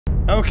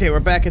Okay, we're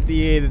back at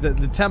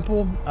the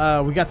temple.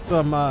 We got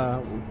some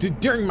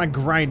during my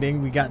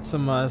grinding, we got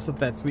some stuff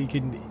that we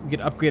can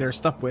upgrade our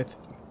stuff with.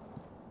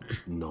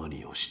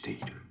 何をして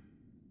いる?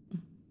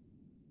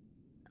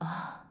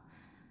 あ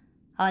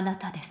あ、あな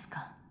たです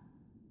か。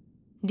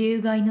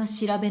流害の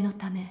調べの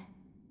ため、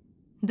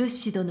仏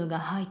師殿が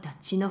吐いた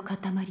血の塊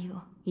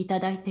をいた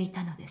だいてい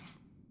たので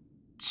す。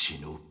血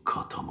の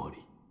塊?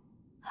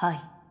 は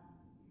い。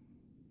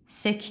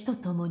咳と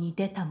ともに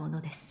出たも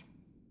のです。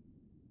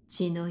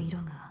血の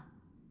色が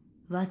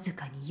わず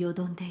かによ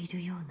どんでい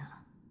るよう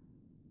な。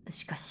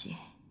しかし、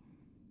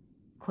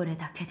これ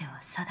だけで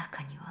は定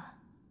かには。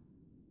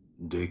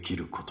でき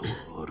ることは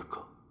ある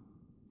か?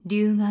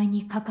 流害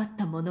にかかっ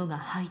たものが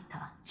吐い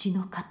た血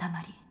の塊。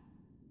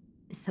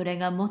それ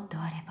がもっと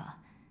あれば、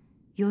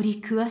よ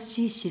り詳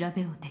しい調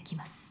べをでき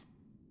ます。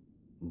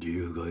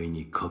流害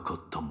にかかっ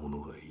たも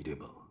のがいれ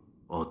ば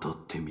当たっ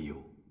てみよ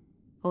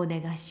う。お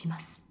願いしま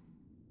す。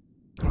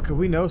 Okay,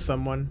 we know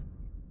someone.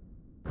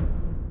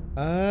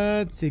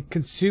 Let's see.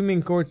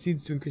 Consuming gourd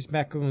seeds to increase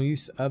maximum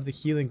use of the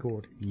healing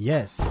gourd.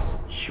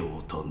 Yes. ひょ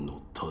うたん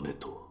の種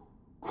とは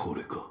こ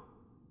れか?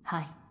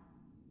 はい。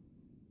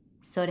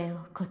それ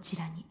をこち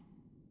らに。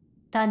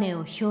種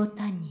をひょう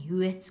たんに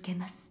植え付け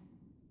ます。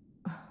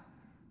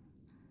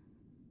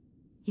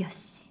よ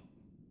し。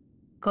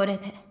これ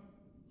で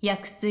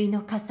薬水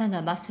の傘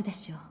が増すで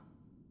しょ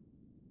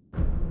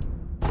う。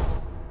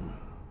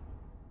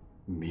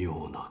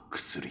妙な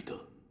薬だ。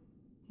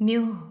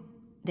妙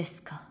で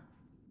すか。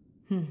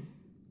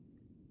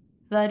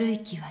悪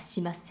い気は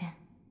しません。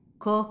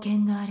貢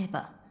献があれ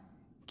ば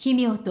奇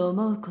妙と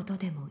思うこと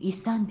でも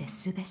勇んで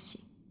すべ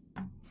し。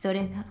そ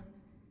れが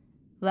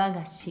我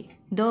が師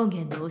道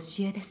元の教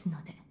えです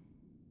ので。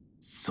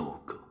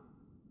そうか。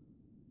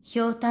ひ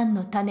ょうたん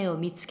の種を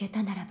見つけ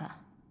たならば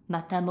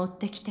また持っ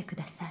てきてく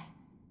ださい。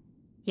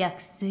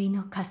薬水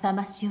のかさ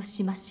増しを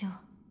しましょう。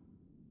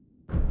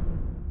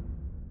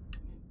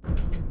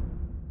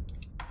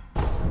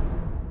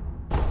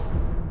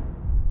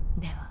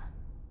では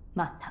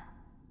また。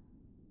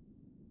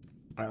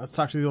All right, let's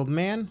talk to the old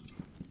man.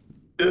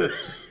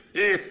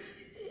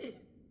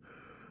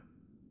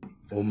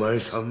 お前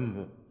さん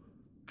も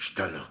来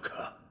たの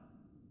か。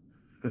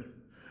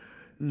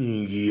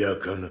にぎや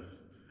かな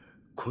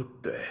こっ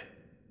たい。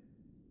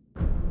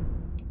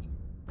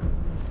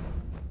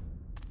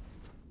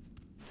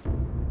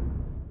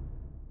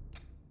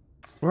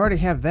We already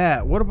have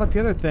that. What about the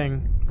other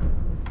thing?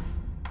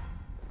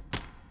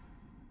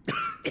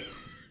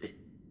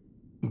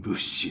 仏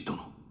師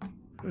殿。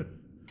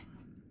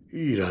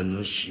いら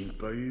ぬ心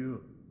配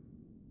よ。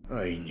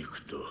あいに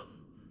くと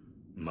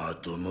ま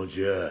とも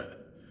じゃ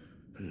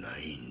な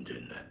いんでな。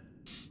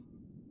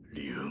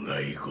流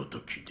害ごと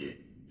きで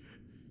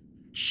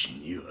死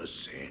には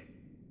せ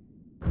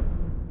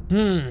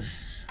ん。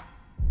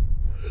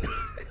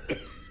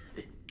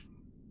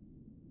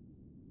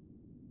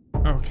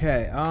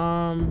Okay,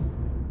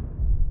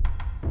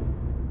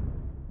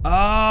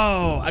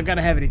 oh, I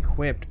gotta have it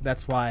equipped.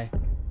 That's why.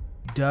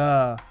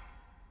 Duh.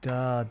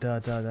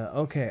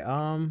 Okay,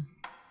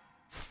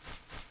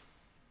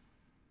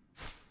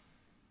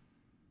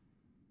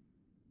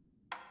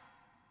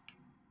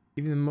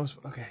 even the most,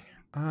 okay.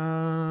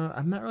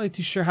 I'm not really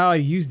too sure how I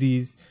use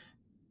these,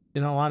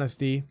 in all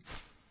honesty.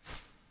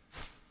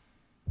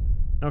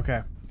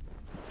 Okay.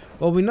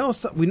 Well, we know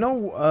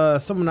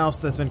someone else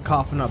that's been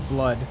coughing up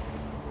blood.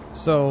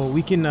 So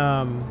we can,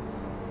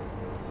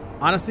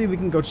 honestly, we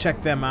can go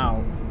check them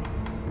out.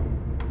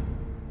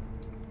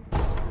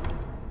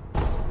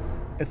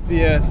 It's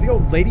the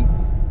old lady.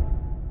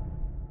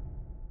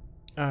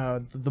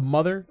 The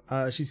mother.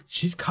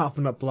 She's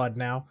coughing up blood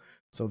now.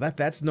 So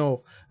that's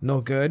no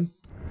good.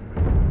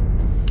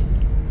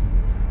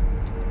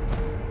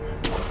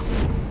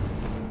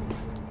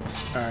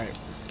 All right.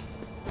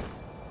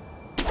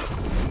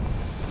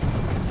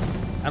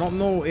 I don't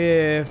know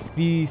if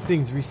these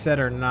things reset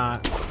or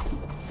not.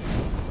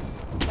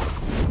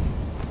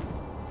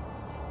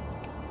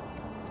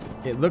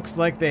 It looks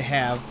like they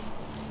have.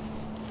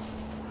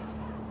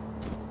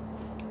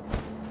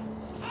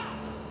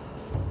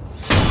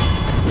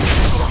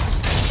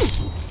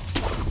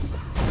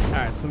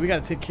 Alright, so we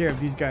gotta take care of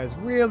these guys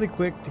really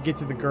quick to get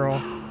to the girl.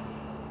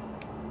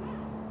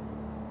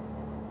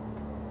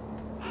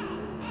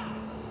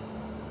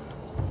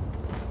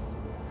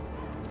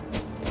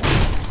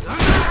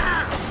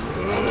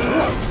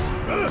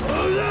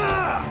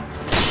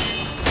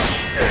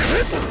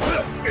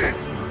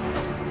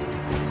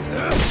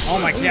 Oh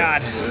my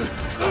god.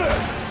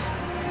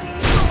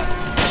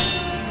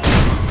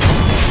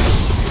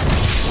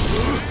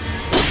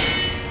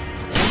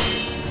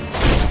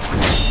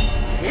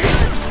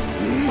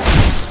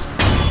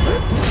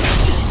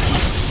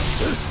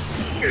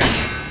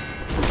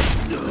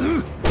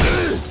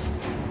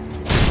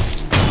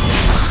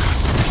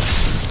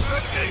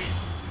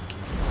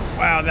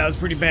 Wow, that was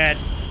pretty bad.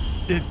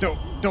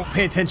 Don't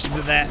pay attention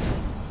to that.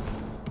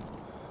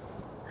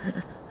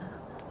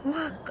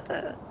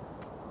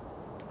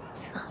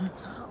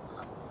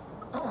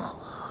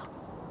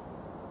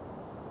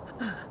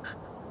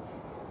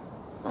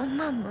 お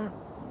守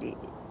り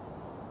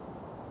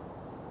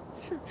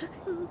するん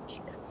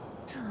じゃ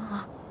ぞ。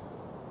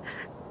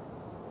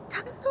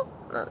頼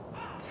む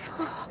ぞ。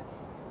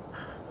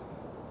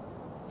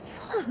そ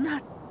な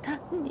た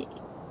に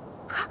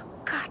か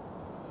か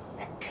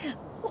って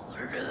お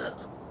る。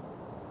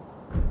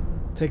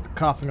 Take the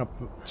coughing up.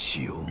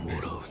 血をもら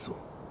うぞ。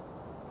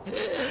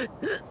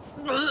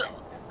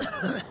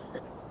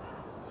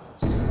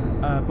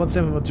Blood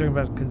sample will drink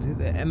about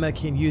Emma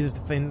can use this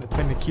to find a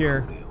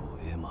cure. これを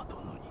エマ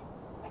殿に。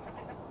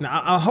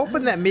 Now I'm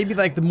hoping that maybe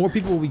like the more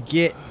people we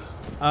get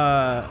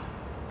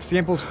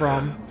samples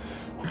from,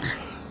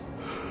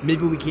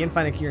 maybe we can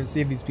find a cure and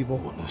save these people.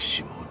 お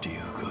主も竜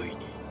害に。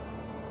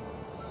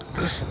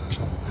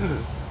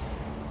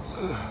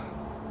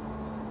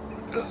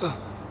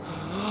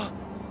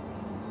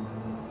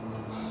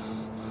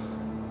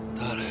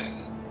誰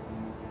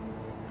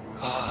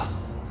か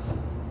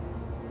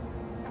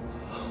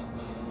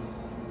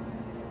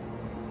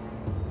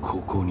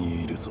ここ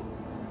にいるぞ。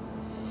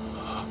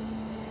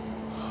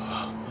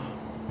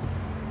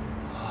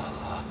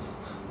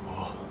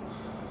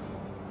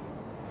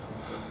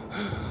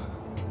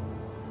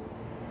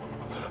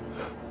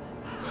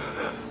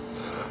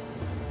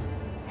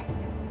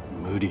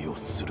無理を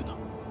するな。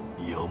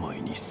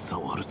病に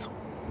触るぞ。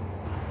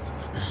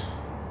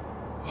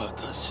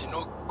私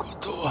のこ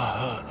と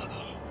は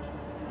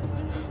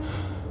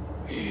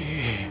いい。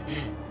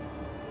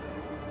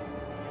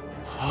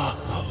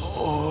母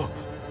を。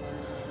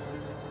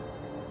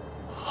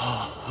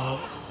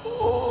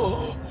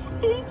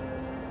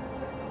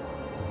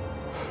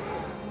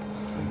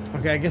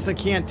 Okay, I guess I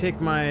can't take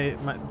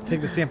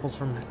take the samples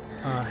from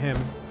him.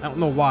 I don't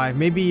know why.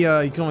 Maybe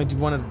you can only do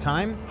one at a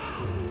time.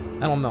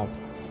 I don't know.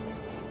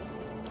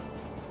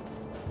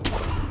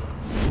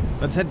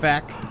 Let's head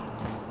back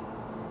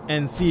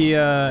and see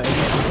if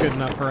this is good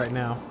enough for right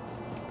now.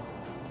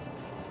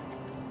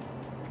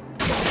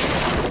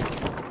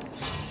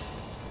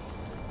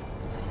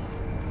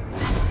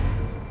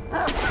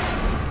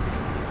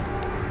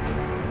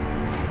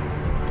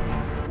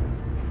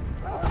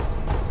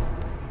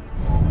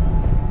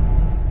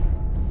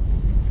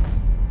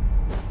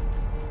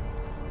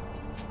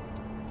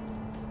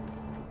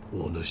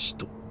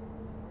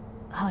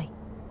 Hi.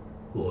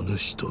 お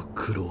主と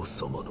クロウ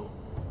様の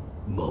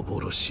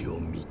幻を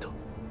見た。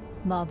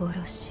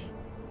幻。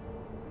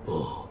あ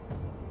あ、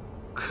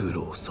ク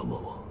ロウ様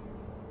は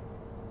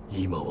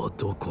今は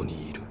どこ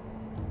にいる？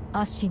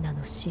アシナ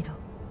の城。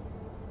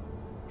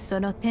そ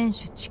の天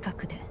守近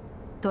くで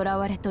囚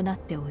われとなっ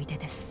ておいで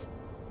です。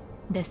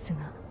です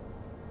が、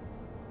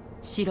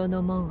城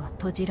の門は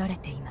閉じられ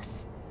ていま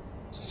す。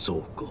そ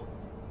うか。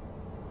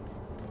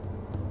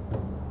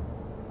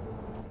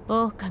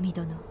狼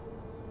殿、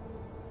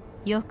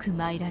よく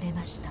参られ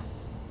ました。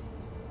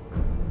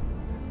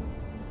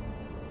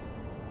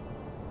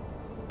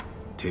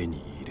手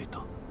に入れ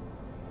た。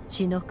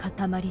血の塊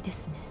で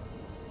すね。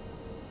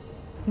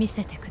見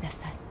せてくだ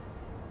さい。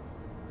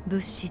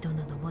仏師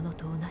殿のもの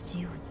と同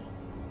じように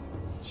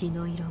血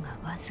の色が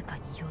わずか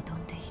によど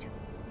んでいる。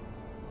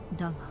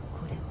だがこ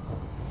れは、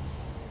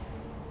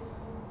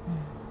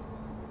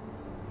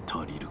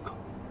足りるか？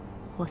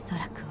おそ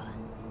らくは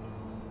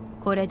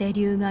これで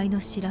竜害の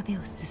調べ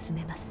を進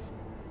めます。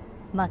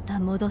ま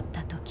た戻っ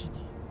た時に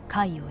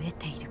解を得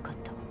ていること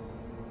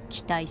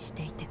期待し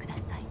ていてくだ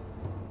さい。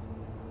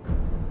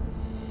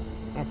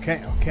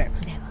Okay, okay.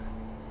 では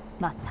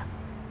また。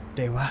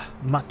では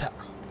また。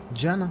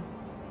じゃあな。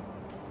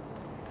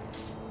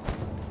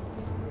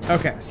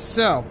Okay,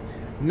 so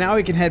now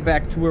we can head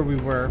back to where we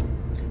were.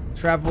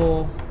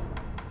 Travel.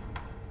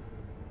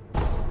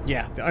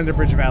 Yeah, the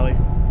Underbridge Valley.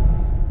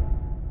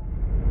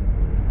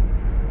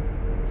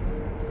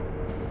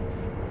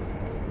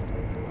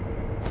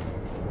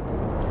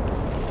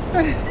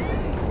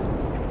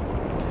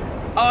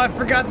 Oh, I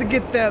forgot to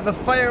get the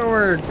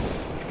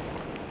fireworks.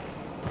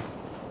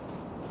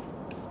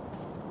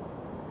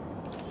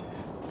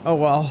 Oh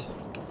well.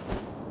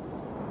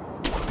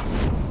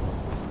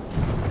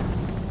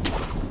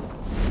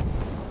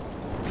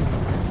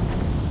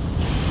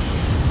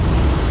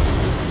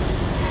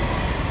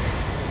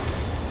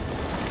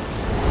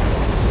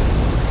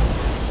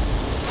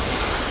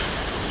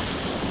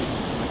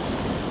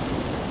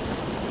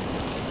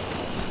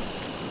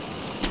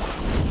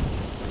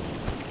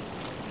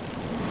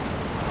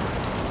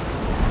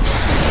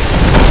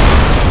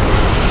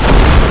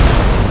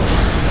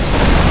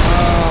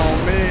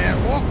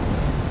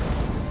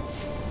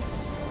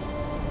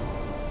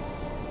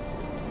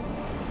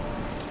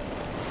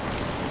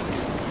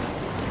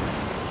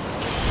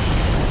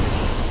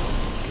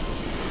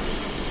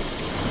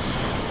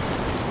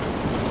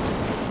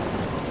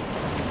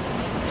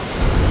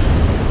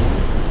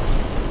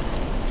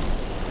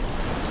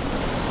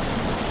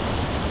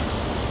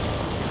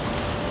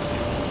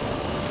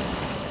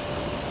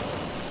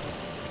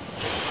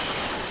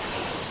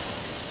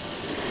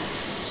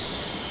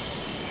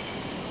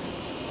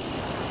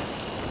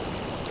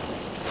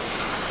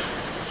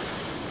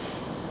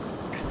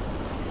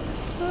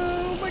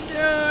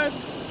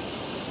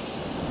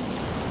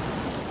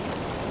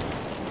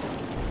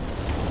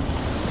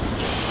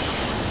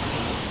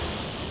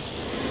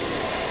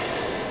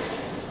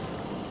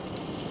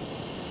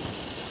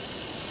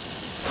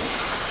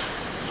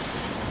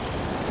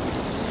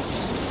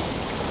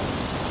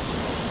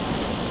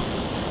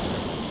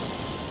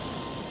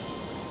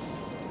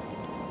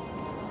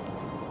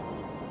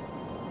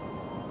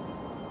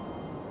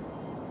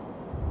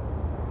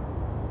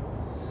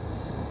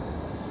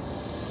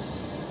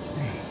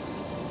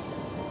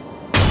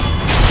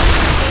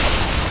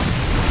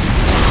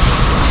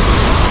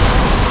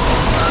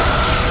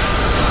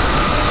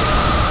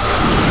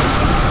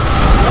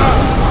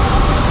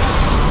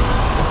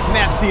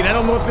 seed. I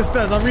don't know what this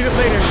does. I'll read it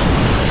later.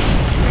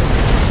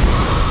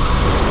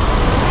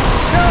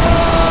 No!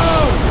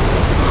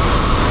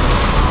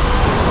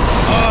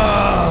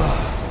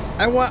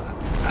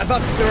 I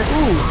thought there were,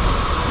 ooh.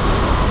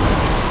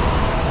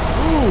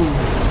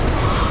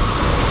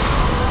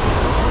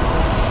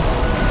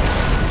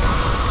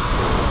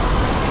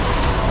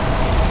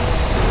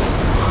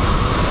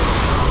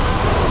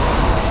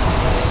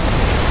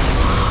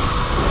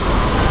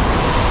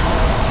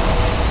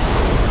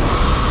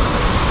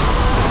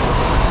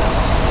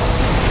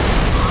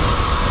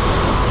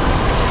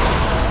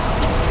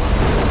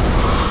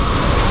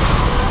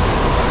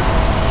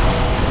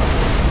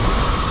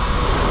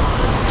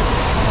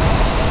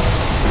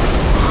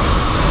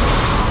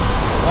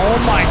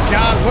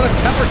 What a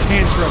temper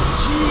tantrum.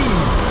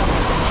 Jeez.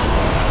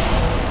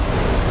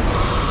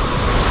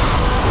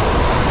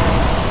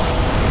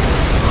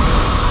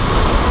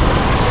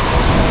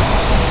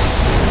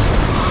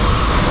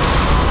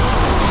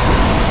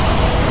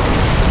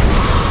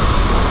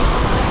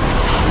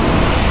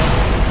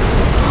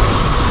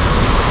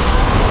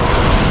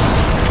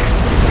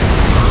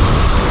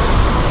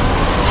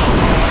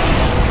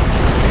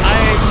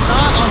 I'm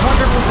not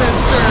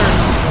 100% sure.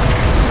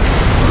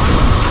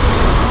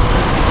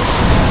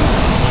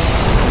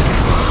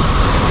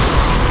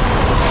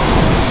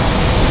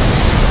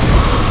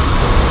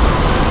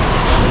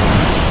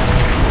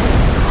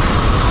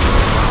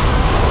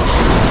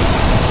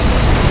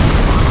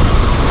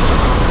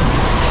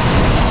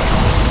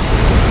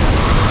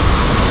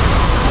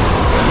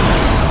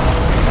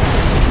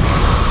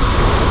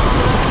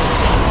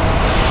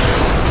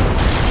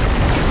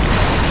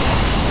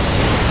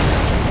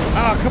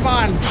 Come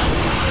on.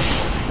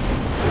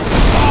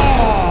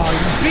 Oh,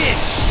 you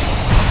bitch.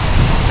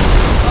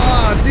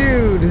 Oh,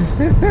 dude.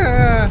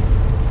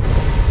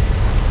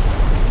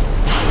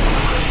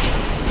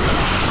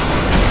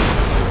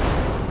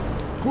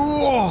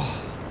 Cool.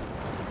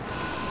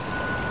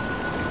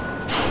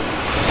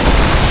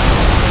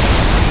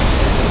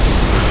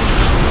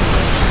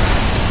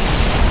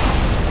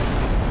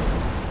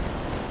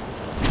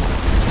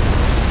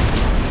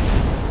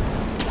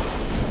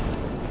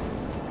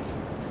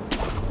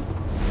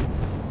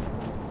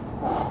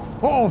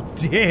 Oh,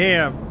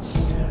 damn.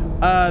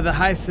 The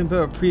high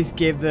simple priest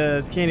gave the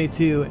scanning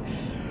to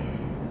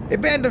a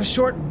band of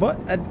short but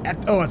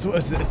oh,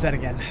 it's that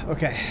again.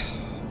 Okay.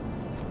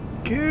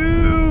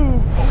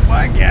 Goo! Oh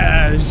my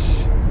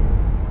gosh.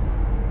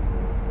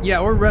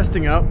 Yeah, we're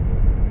resting up.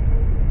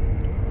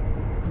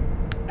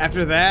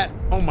 After that,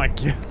 oh my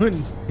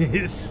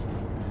goodness.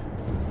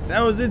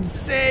 That was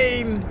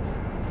insane.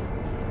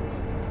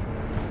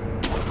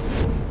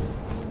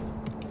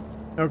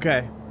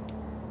 Okay.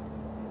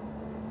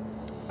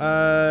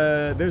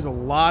 There's a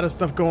lot of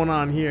stuff going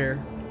on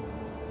here.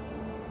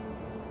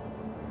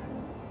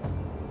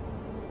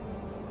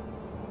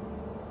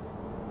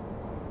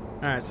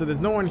 Alright, so there's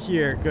no one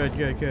here. Good,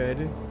 good,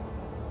 good.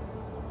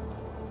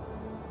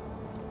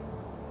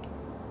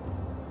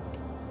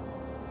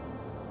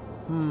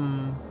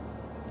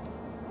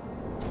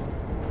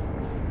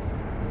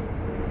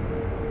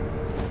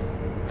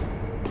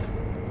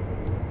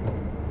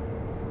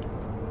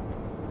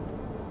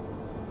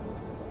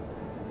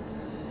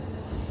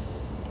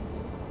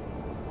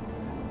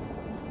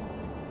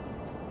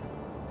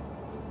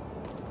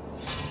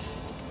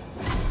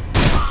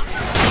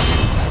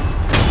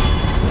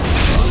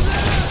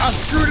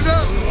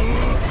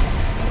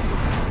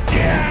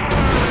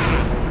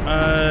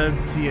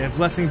 Let's see, a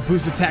blessing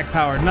boosts attack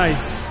power.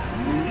 Nice.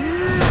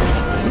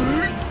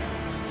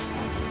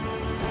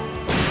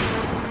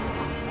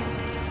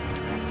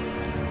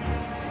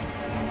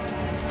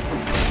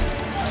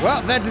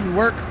 Well, that didn't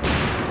work.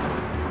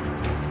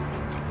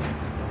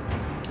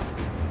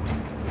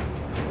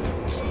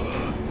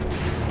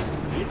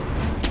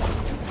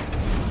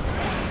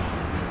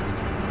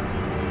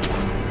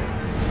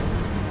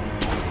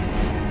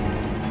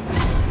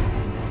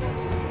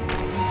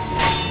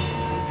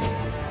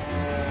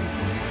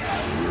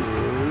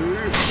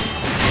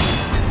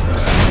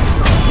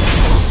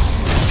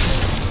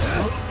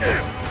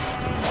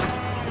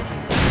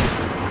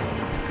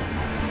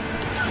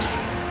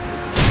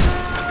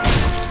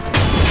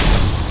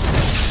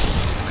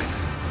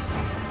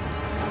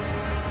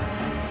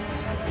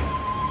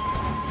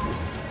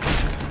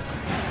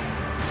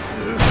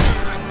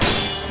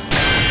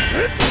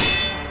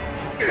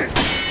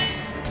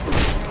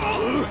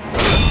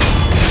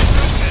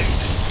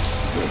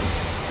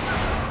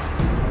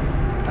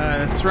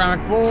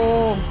 Ceramic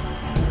bowl,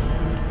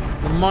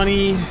 the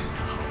money,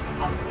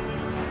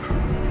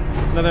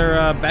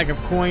 another bag of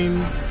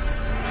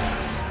coins.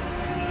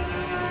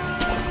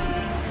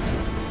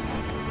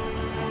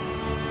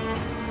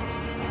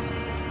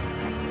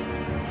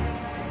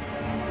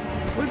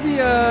 Where'd the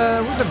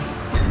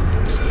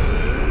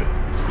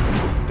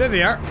there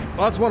they are.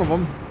 Well, that's one of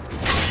them.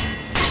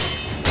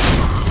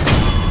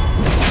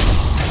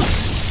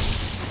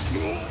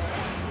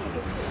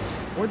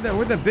 Where'd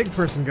that big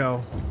person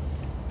go?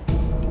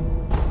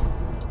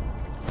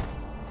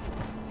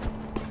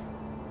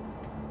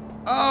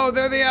 Oh,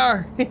 there they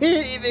are.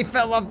 They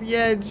fell off the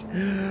edge.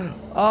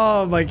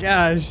 Oh my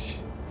gosh.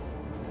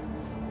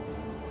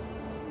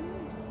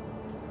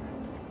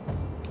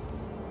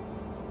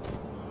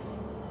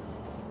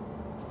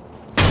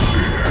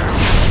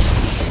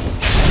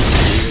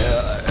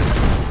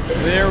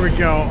 There we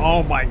go.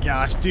 Oh my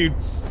gosh, dude.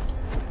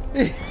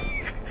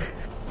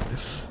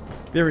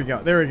 There we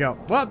go. There we go.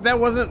 Well, that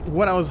wasn't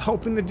what I was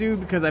hoping to do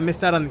because I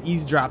missed out on the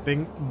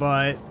eavesdropping,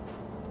 but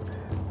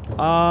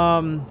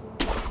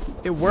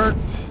it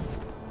worked.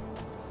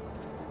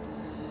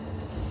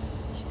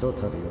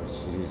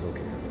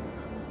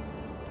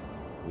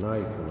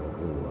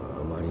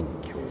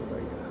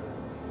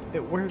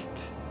 It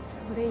worked.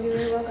 それゆ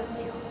え我が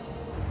血を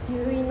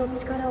幽院の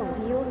力を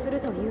利用する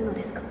というの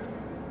ですか。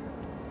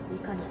い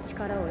かに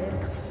力を得るた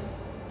めに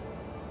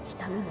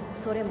痛みも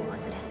恐れも忘れ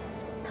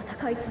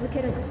戦い続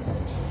けるの。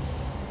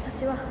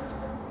私は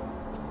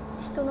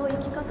人の生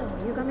き方を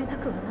歪めた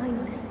くはない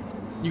のです。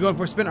You going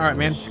for a spin? All right,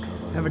 man.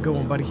 Have a good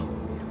one, buddy.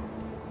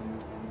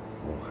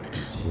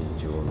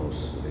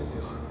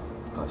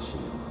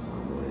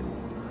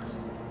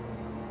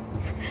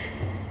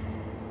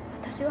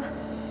 私は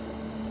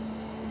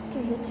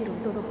健一郎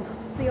殿ほど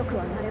強く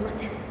はなれま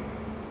せん。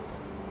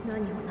何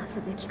をな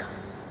すべきか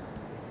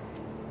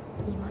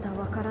未だ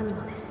わからぬ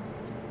のです。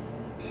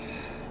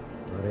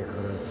あれか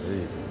ら随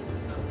分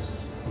経つ。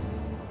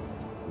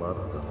待っ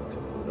たとて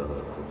も無駄な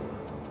こ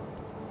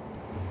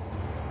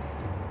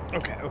とだ。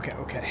Okay, okay,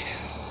 okay.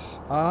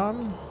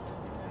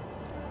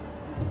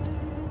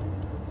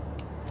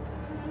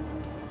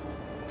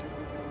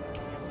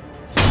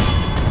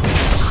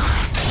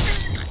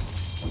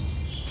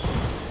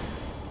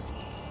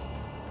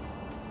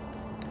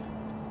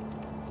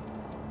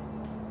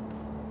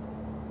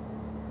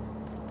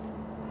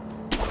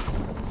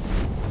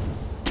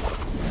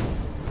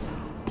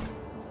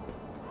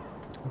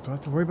 Do I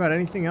have to worry about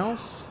anything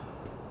else?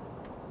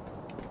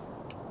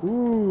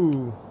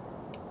 Ooh.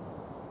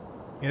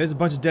 Yeah, there's a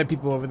bunch of dead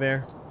people over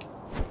there.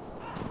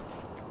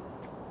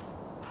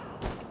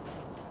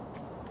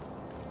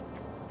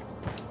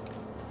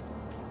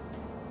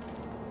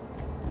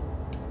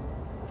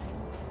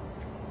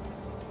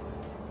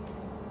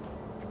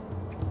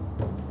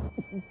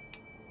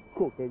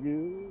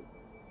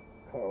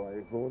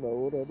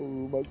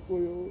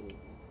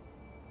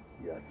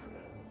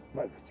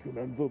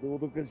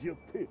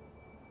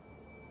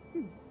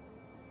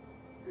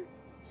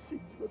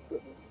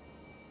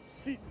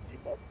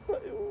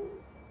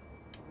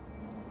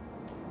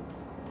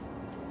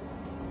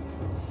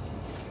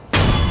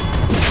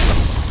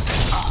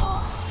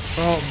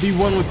 Oh, be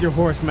one with your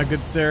horse, my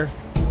good sir.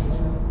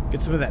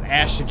 Get some of that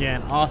ash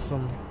again.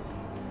 Awesome.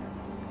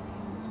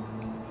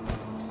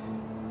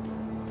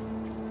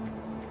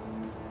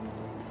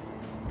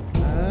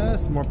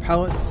 Some more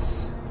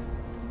pellets.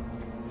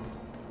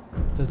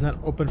 Does not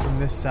open from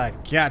this side.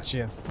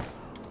 Gotcha.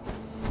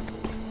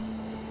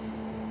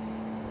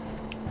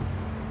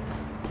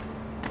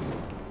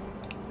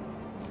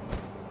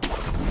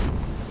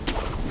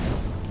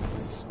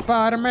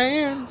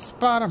 Spider-Man,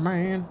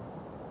 Spider-Man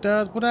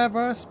does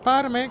whatever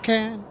Spider-Man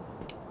can.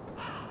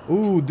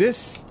 Ooh,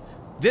 this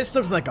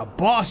looks like a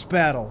boss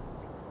battle.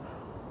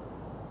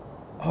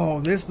 Oh,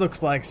 this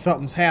looks like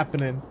something's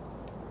happening.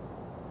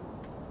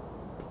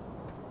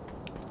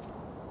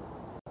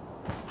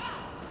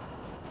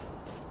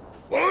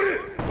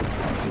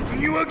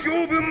 Oniwa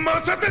Gyoubu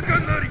Masataka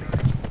nari.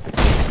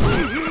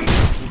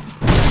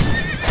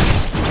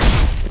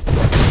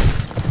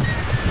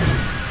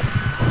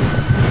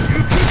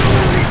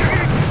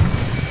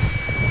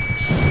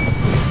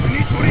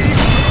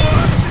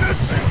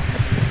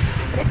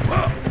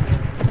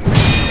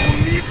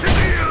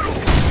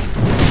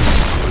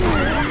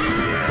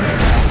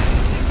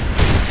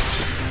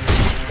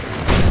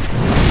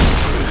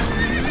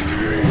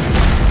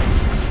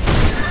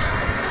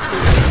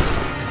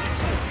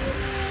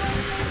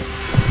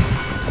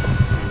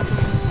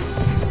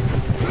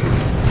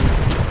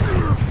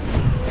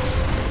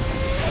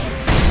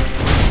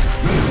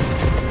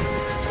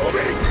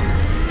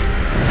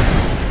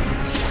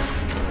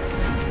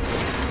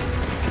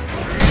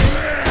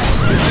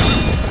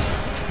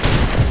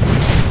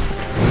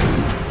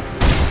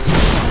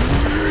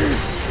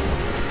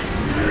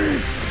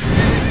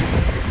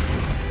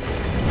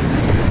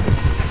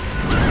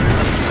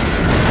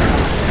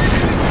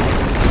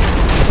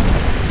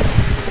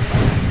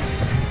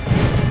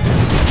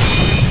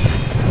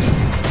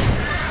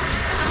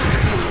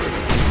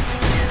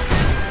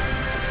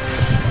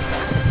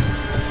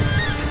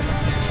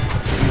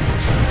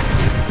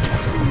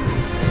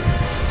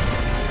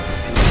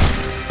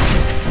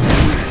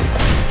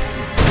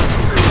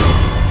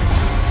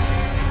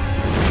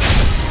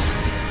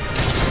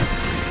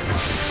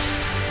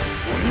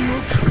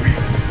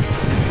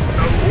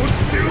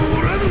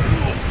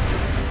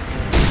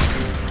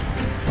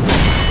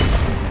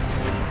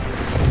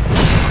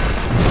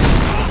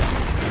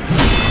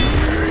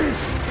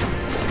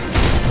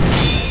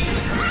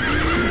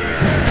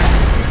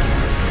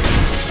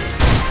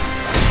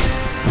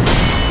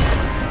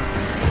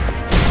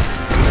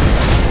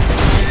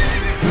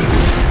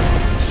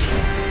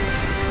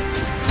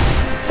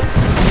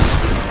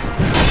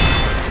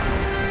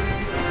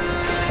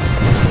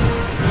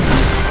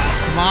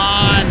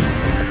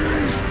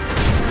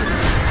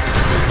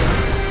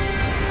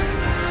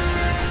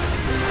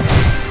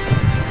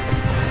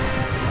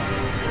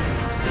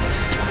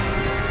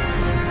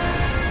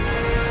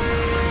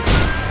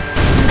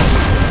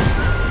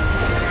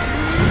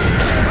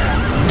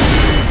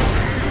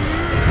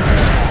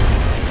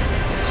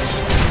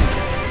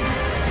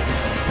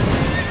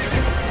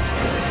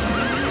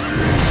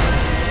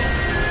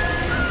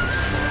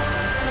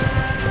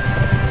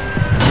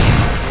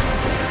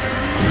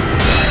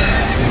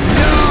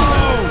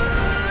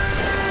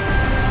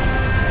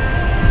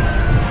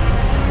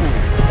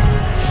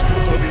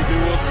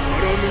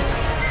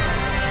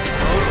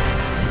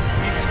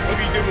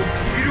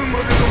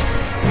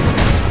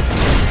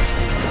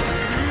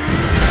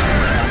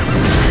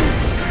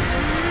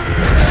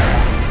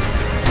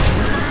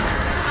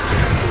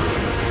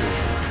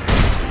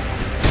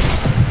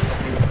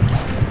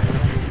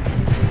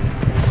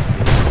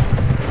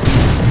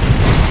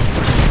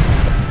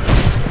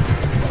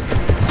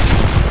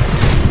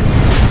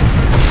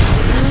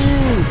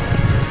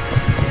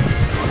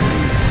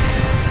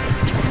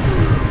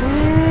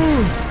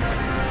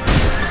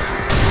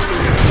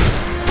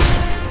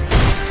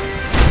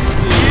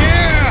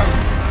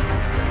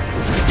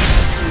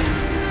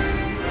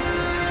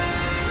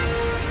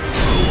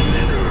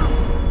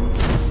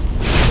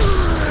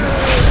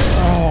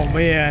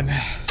 man.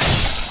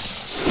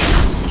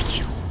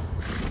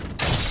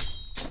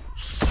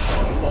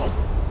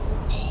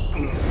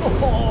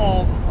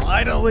 Oh,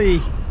 finally.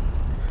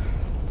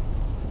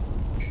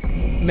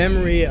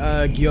 Memory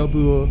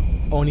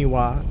Gyoubu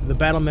Oniwa, the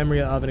battle memory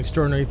of an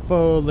extraordinary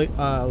foe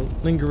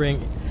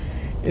lingering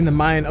in the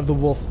mind of the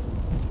wolf.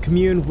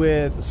 Commune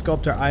with the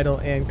sculptor idol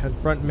and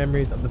confront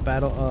memories of the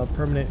battle of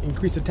permanent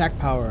increased attack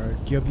power.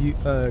 Gyoubu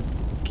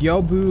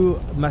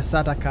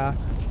Masataka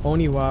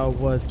Oniwa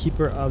was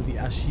keeper of the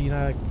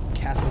Ashina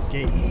castle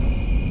gates.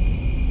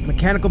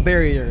 Mechanical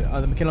barrier.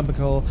 The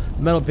mechanical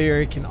metal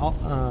barrier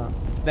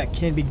that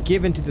can be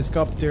given to the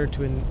sculptor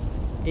to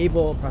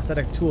enable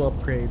prosthetic tool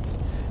upgrades.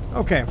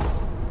 Okay.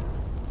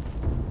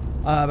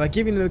 By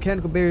giving the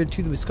mechanical barrier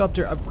to the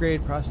sculptor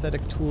upgrade,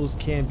 prosthetic tools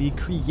can be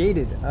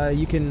created.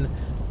 You can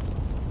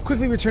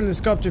quickly return to the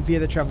sculptor via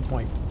the travel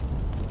point.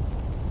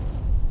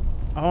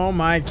 Oh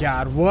my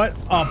god, what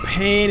a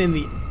pain in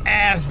the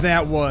ass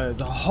that was.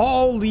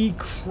 Holy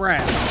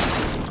crap.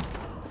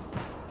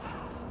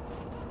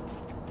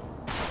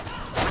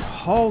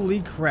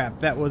 Holy crap,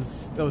 that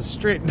was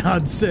straight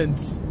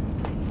nonsense.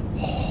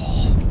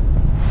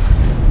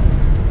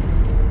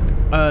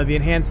 The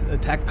enhanced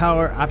attack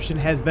power option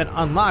has been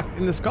unlocked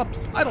in the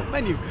sculptor's idle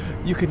menu.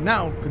 You can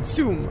now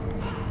consume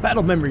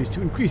battle memories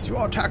to increase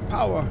your attack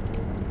power.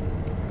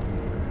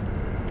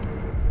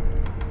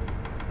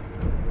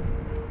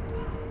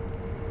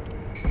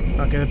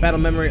 Okay, the battle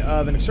memory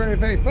of an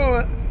extraordinary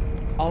foe,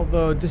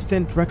 although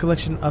distant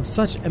recollection of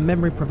such a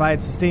memory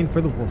provides sustain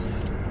for the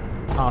wolf.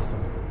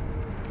 Awesome.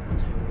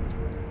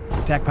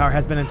 Attack power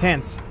has been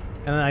enhanced,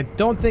 and I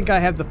don't think I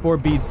have the 4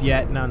 beads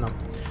yet. No.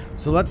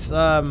 So let's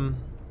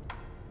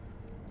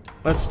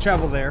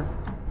travel there.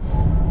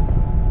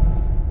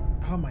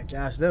 Oh my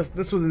gosh,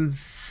 this was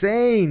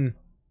insane.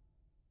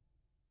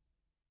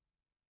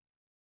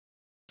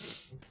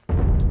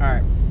 All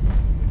right.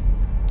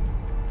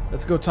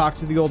 Let's go talk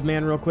to the old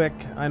man real quick.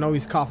 I know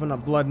he's coughing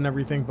up blood and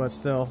everything, but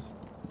still.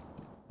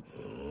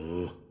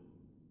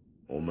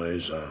 お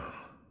前さん、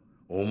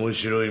面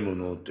白いも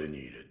のを手に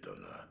入れた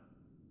な。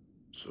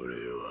それ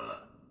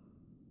は、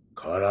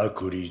から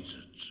くり筒、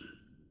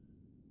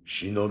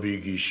忍び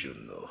義手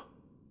の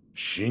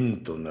真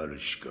となる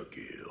仕掛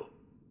けよ。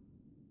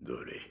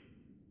どれ、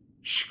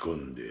仕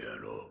込んでや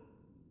ろう。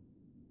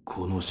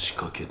この仕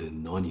掛けで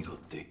何が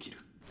できる？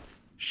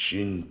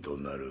真と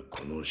なる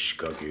この仕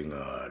掛け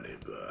があれ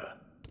ば、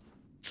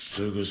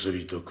筒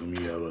薬と組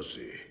み合わ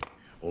せ、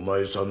お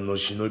前さんの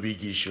忍び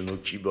義手の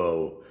牙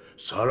を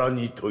さら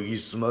に研ぎ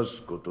澄ま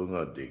すこと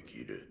ができ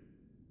る。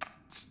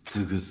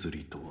筒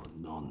薬とは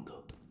何だ？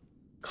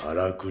か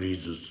らくり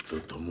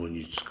筒と共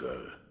に使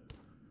う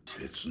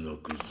鉄の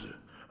くず、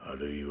あ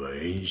るいは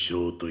炎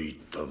症といっ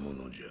たも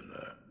のじゃ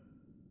な。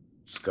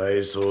使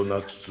えそう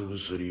な筒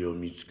薬を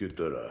見つけ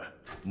たら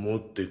持っ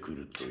てく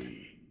るとい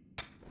い。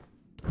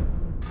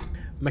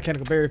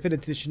Mechanical barrier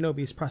fitted to the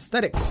shinobi's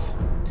prosthetics.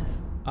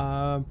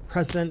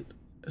 Present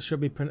should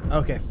be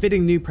okay.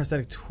 Fitting new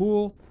prosthetic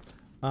tool.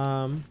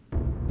 No.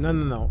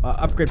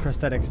 Upgrade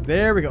prosthetics.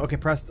 There we go. Okay,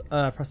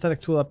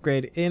 prosthetic tool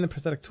upgrade. In the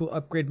prosthetic tool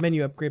upgrade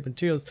menu, upgrade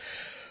materials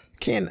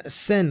can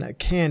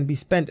be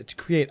spent to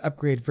create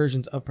upgrade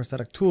versions of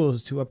prosthetic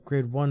tools. To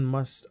upgrade, one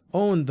must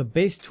own the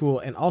base tool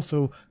and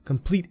also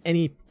complete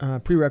any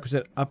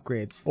prerequisite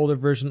upgrades. Older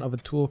version of a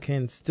tool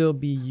can still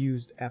be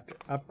used after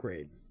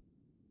upgrade.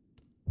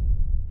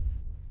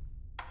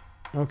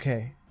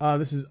 Okay,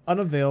 this is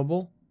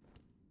unavailable.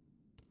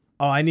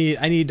 Oh, I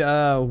need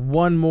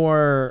one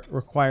more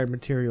required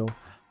material.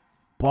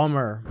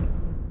 Bummer.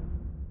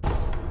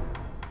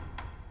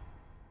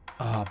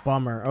 Oh,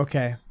 bummer.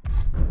 Okay.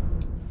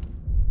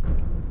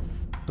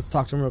 Let's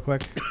talk to him real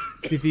quick.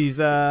 See if he's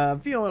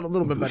feeling a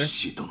little bit better.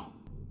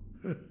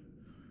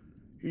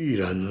 い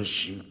らぬ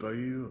心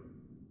配よ。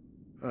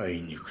あ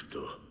いにくと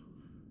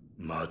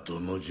まと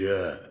もじ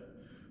ゃ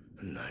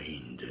ない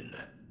んで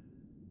な。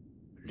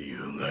竜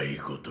がい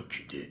ごと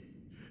きで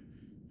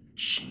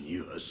死に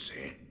はせ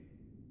ん。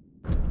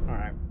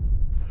Alright.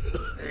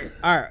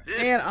 Alright,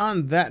 and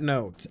on that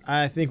note,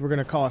 I think we're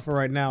gonna call it for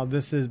right now.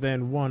 This has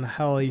been one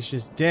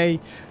hellacious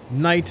day,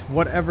 night,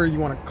 whatever you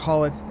want to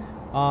call it.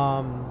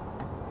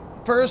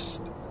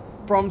 First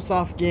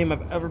FromSoft game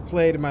I've ever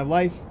played in my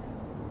life.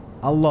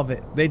 I love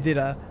it. They did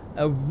a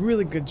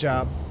really good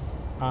job.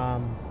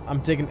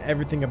 I'm digging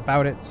everything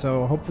about it,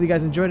 so hopefully you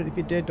guys enjoyed it. If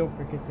you did, don't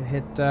forget to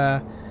hit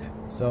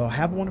so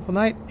have a wonderful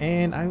night,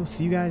 and I will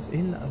see you guys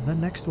in the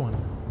next one.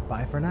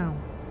 Bye for now.